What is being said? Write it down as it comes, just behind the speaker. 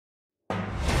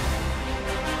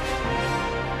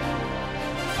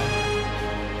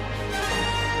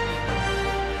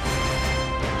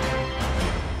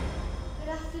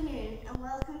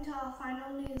our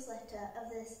final newsletter of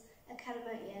this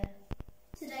academic year.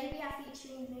 Today we are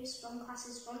featuring news from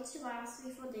classes 1 to R,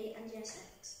 3, 4D and Year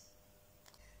 6.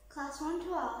 Class 1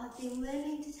 to R have been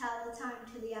learning to tell the time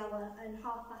to the hour and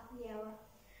half past the hour.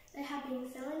 They have been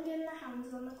filling in the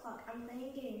hands on the clock and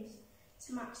playing games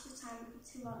to match the time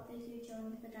to what they do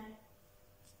during the day.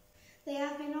 They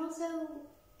have been also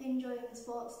enjoying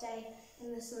sports day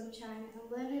in the sunshine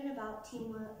and learning about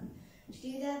teamwork, to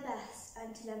do their best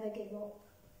and to never give up.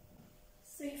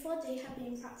 3, 4D have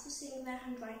been practising their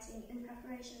handwriting in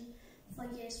preparation for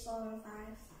years 4 and 5.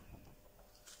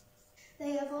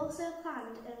 They have also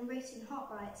planned and written hot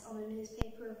writes on a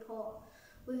newspaper report.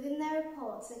 Within their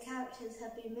reports, the characters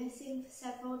have been missing for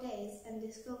several days and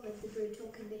discovered the brutal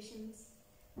conditions.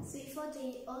 3,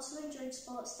 4D also enjoyed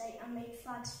sports day and made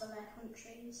flags for their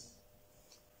countries.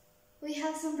 We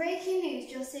have some breaking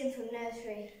news just in from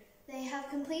nursery. They have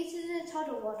completed a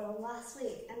toddle waddle last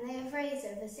week and they have raised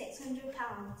over £600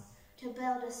 to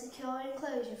build a secure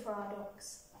enclosure for our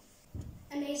ducks.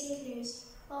 Amazing news.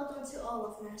 Well done to all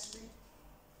of nursery.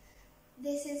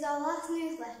 This is our last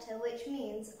newsletter, which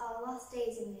means our last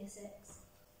days in Year 6.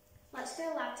 Let's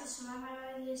go live to some of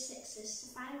our Year 6s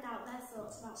to find out their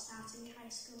thoughts about starting high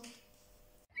school.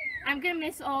 I'm going to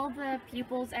miss all the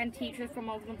pupils and teachers from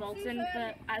Oldham Bolton,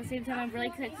 but at the same time I'm really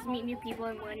excited to meet new people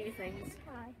and learn new things.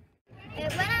 When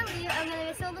I leave, I'm going to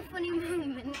miss all the funny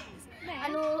moments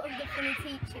and all of the funny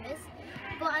teachers,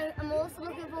 but I'm also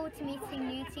looking forward to meeting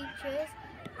new teachers,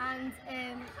 and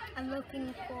I'm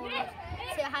looking forward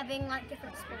to having like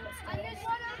different sports days.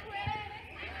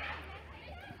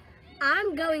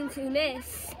 I'm going to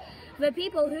miss the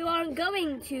people who aren't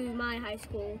going to my high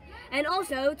school, and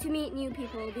also to meet new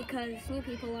people because new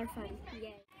people are fun.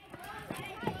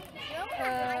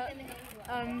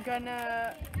 I'm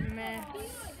gonna miss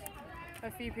a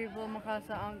few people in my class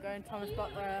that aren't going. Thomas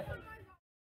Butler.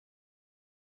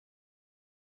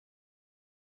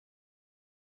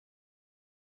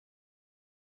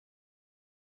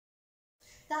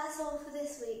 That's all for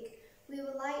this week. We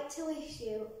would like to wish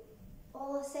you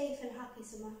all a safe and happy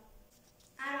summer.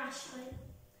 I'm Ashley.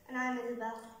 And I'm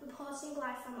Isabel. Reporting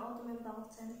live from Oldham and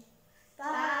Bolton.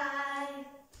 Bye.